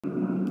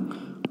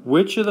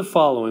Which of the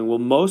following will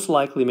most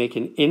likely make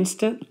an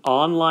instant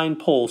online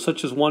poll,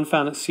 such as one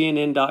found at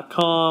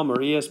CNN.com or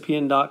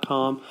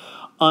ESPN.com,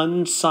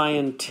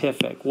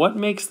 unscientific? What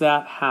makes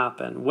that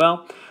happen?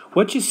 Well,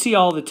 what you see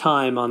all the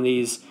time on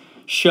these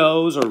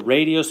shows or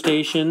radio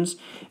stations,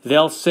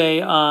 they'll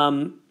say,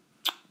 they'll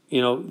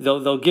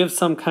give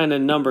some kind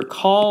of number.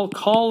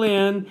 Call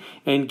in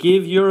and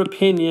give your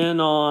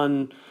opinion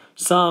on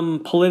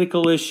some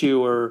political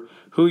issue or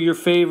who your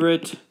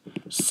favorite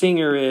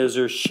singer is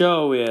or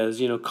show is.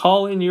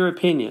 Call in your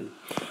opinion.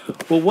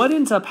 Well, what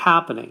ends up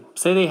happening?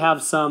 Say they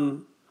have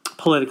some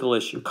political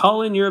issue.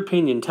 Call in your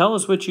opinion. Tell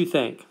us what you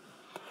think.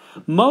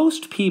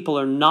 Most people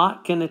are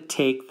not going to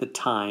take the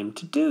time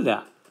to do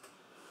that.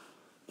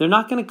 They're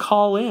not going to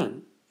call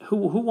in. Who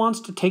wants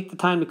to take the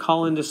time to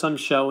call into some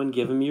show and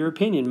give them your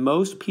opinion?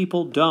 Most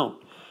people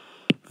don't.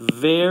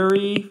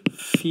 Very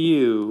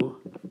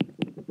few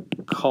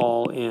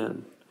call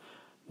in.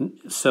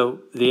 So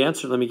the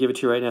answer, let me give it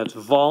to you right now, it's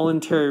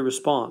voluntary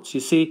response. You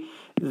see,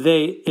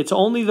 it's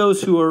only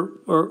those who are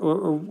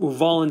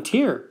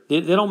volunteer.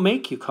 They don't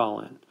make you call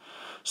in.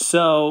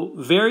 So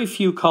very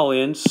few call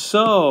in.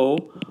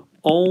 So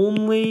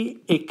only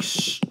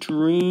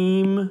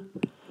extreme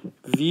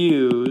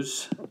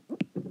views.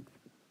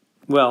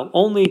 Well,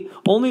 only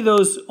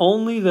those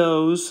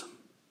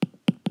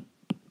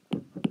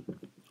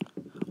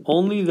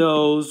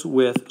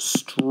with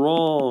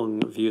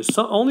strong views.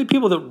 So only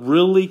people that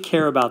really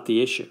care about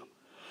the issue,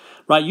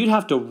 right? You'd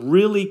have to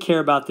really care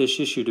about this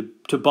issue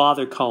to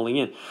bother calling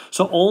in.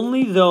 So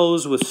only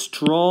those with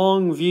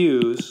strong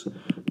views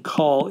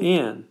call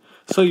in.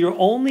 So you're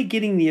only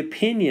getting the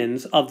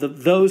opinions of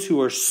those who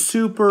are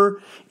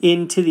super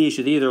into the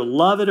issue. They either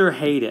love it or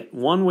hate it,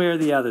 one way or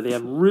the other. They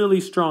have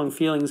really strong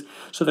feelings,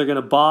 so they're going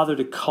to bother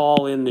to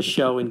call in the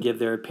show and give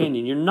their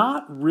opinion. You're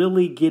not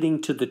really getting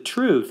to the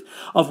truth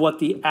of what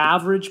the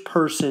average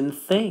person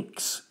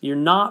thinks.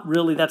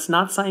 That's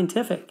not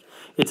scientific.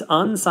 It's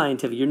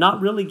unscientific. You're not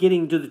really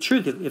getting to the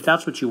truth if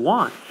that's what you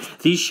want.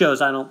 These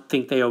shows, I don't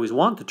think they always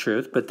want the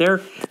truth, but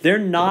they're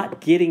not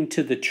getting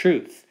to the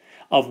truth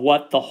of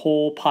what the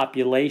whole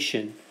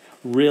population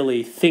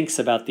really thinks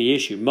about the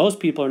issue. Most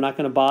people are not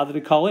going to bother to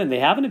call in. They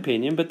have an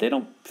opinion, but they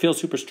don't feel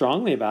super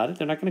strongly about it.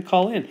 They're not going to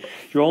call in.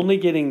 You're only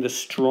getting the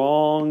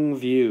strong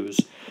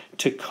views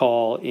to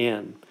call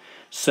in.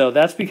 So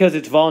that's because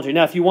it's voluntary.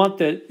 Now, if you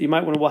want you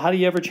might wonder, well, how do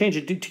you ever change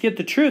it? To get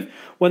the truth,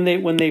 when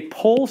they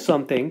poll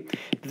something,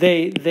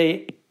 they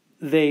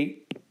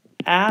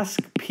ask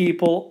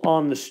people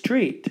on the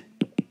street.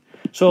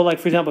 So, like,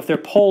 for example, if they're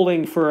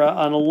polling for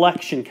an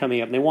election coming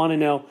up, and they want to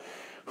know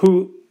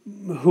who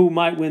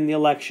might win the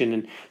election,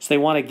 and so they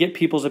want to get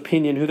people's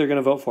opinion, who they're going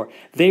to vote for.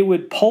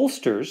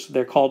 Pollsters,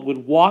 they're called,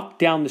 would walk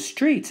down the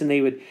streets, and they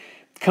would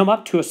come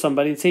up to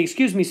somebody and say,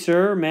 "Excuse me,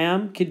 sir,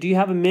 ma'am, do you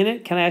have a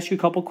minute? Can I ask you a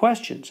couple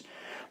questions?"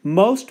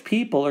 Most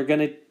people are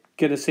going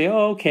to say,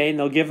 "Oh, okay," and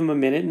they'll give them a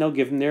minute, and they'll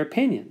give them their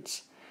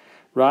opinions,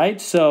 right?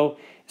 So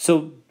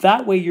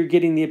that way you're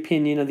getting the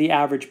opinion of the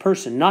average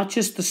person, not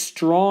just the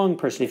strong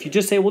person. If you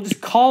just say, well,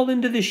 just call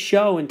into this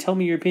show and tell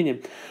me your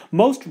opinion,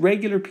 most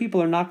regular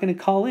people are not going to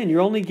call in. You're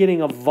only getting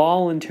a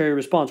voluntary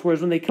response. Whereas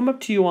when they come up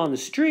to you on the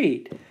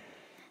street,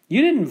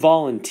 you didn't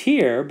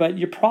volunteer, but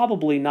you're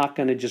probably not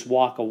going to just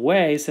walk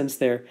away since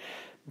they're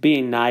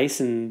being nice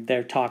and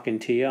they're talking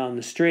to you on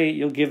the street.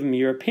 You'll give them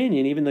your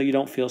opinion even though you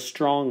don't feel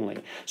strongly.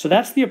 So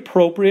that's the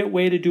appropriate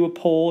way to do a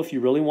poll if you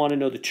really want to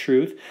know the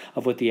truth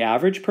of what the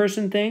average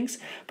person thinks.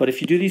 But if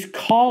you do these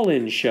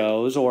call-in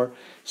shows or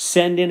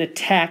send in a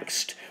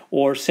text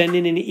or send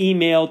in an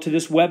email to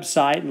this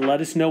website and let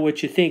us know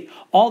what you think,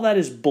 all that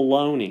is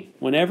baloney.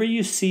 Whenever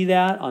you see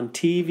that on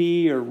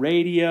TV or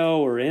radio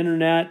or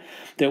internet,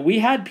 that we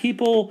had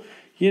people,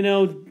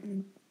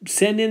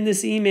 send in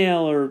this email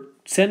or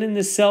send in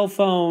this cell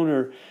phone,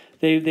 or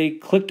they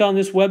clicked on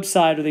this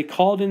website, or they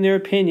called in their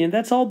opinion,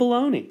 that's all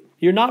baloney.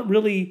 You're not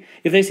really,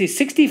 if they say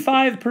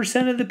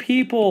 65% of the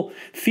people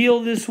feel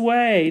this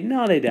way,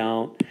 no, they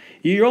don't.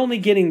 You're only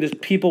getting the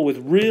people with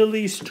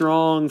really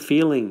strong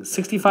feelings.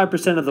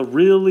 65% of the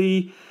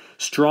really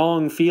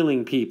strong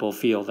feeling people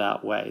feel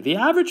that way. The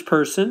average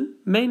person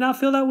may not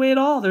feel that way at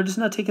all. They're just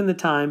not taking the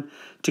time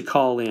to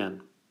call in.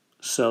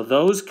 So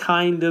those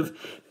kind of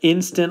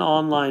instant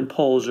online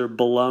polls are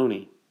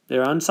baloney.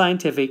 They're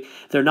unscientific.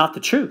 They're not the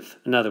truth.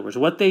 In other words,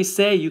 what they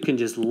say, you can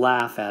just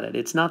laugh at it.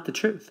 It's not the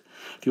truth.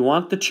 If you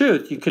want the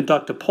truth, you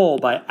conduct a poll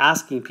by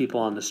asking people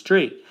on the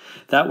street.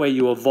 That way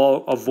you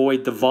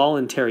avoid the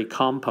voluntary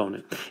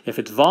component. If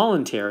it's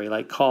voluntary,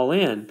 like call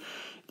in,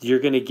 you're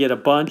going to get a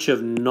bunch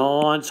of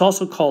it's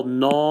also called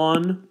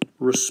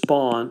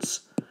non-response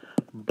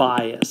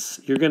bias.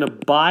 You're going to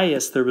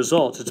bias the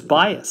results. It's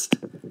biased.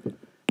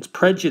 It's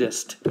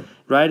prejudiced,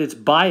 right? It's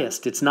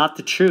biased. It's not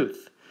the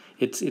truth.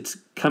 It's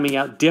coming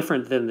out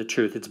different than the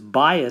truth. It's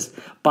biased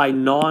by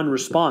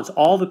non-response.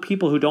 All the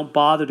people who don't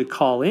bother to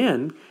call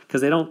in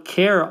because they don't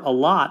care a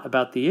lot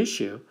about the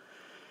issue,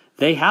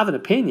 they have an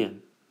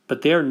opinion,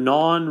 but they're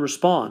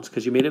non-response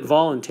because you made it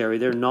voluntary.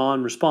 They're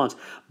non-response.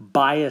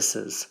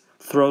 Biases,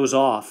 throws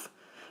off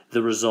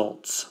the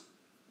results.